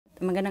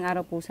Magandang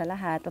araw po sa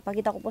lahat.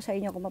 Papakita ko po sa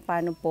inyo kung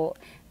paano po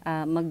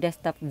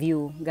mag-desktop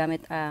view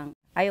gamit ang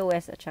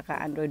iOS at saka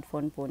Android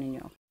phone po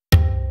ninyo.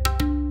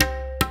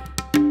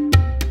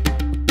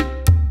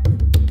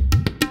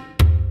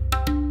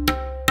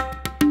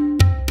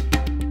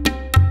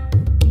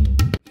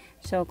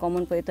 So,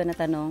 common po ito na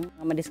tanong,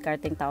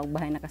 madiscarding tawag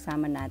bahay na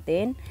kasama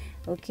natin.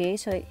 Okay,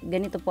 so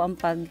ganito po ang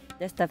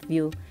pag-desktop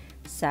view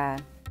sa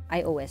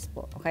iOS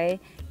po.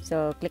 Okay,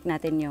 so click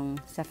natin yung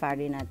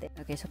Safari natin.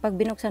 Okay, so pag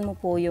binuksan mo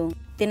po yung,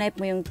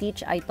 tinype mo yung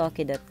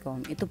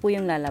teachitalki.com, ito po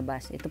yung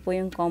lalabas. Ito po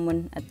yung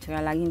common at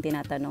saka laging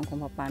tinatanong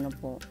kung paano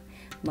po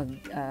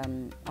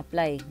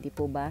mag-apply, di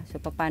po ba? So,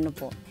 paano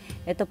po?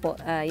 Ito po,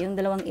 yung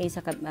dalawang A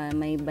sa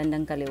may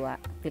bandang kaliwa,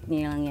 click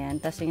niyo lang yan.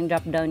 Tapos yung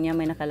drop down niya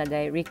may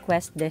nakalagay,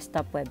 request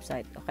desktop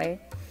website. Okay?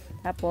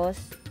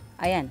 Tapos,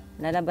 ayan,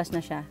 lalabas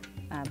na siya.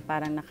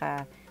 Parang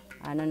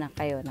ano na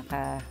kayo,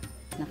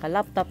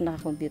 naka-laptop,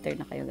 naka-computer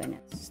na kayo,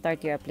 ganyan. Start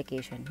your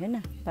application. Yun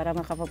na, para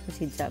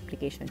makaproceed sa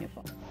application niyo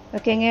po.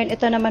 Okay, ngayon,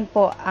 ito naman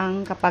po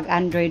ang kapag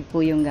Android po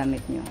yung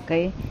gamit nyo.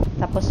 Okay?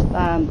 Tapos,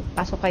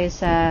 pasok kayo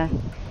sa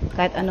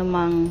kahit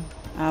anumang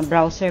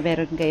browser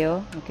meron kayo.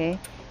 Okay?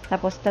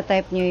 Tapos,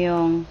 ta-type nyo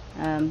yung,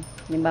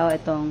 halimbawa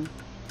itong,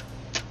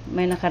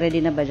 may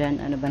naka-ready na ba dyan?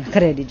 Ano ba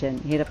naka-ready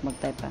dyan? Hirap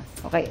mag-type pa.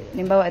 Okay,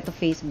 halimbawa ito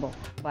Facebook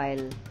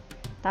file.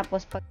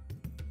 Tapos, pag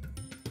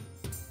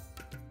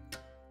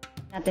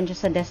natin siya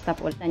sa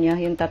desktop, ulit nyo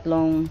yung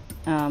tatlong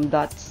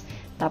dots.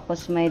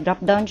 Tapos, may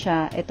drop down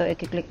siya. Ito,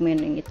 i-click mo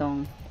yun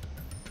itong,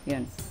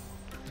 yun.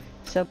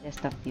 So,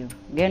 desktop view.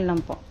 Ganyan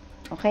lang po.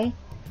 Okay?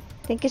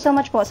 Thank you so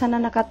much po.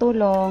 Sana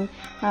nakatulong.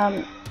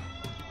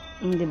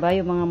 Diba,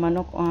 yung mga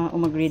manok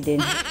umagri din.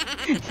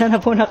 Sana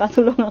po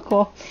nakatulong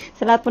ako.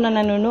 Sa lahat po na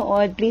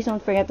nanonood, please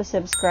don't forget to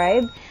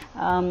subscribe,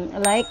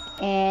 like,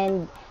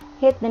 and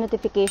hit the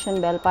notification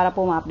bell para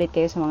po ma-update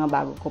kayo sa mga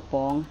bago ko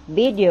pong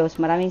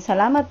videos. Maraming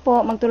salamat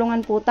po.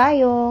 Magtulungan po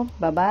tayo.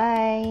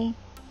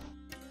 Bye-bye!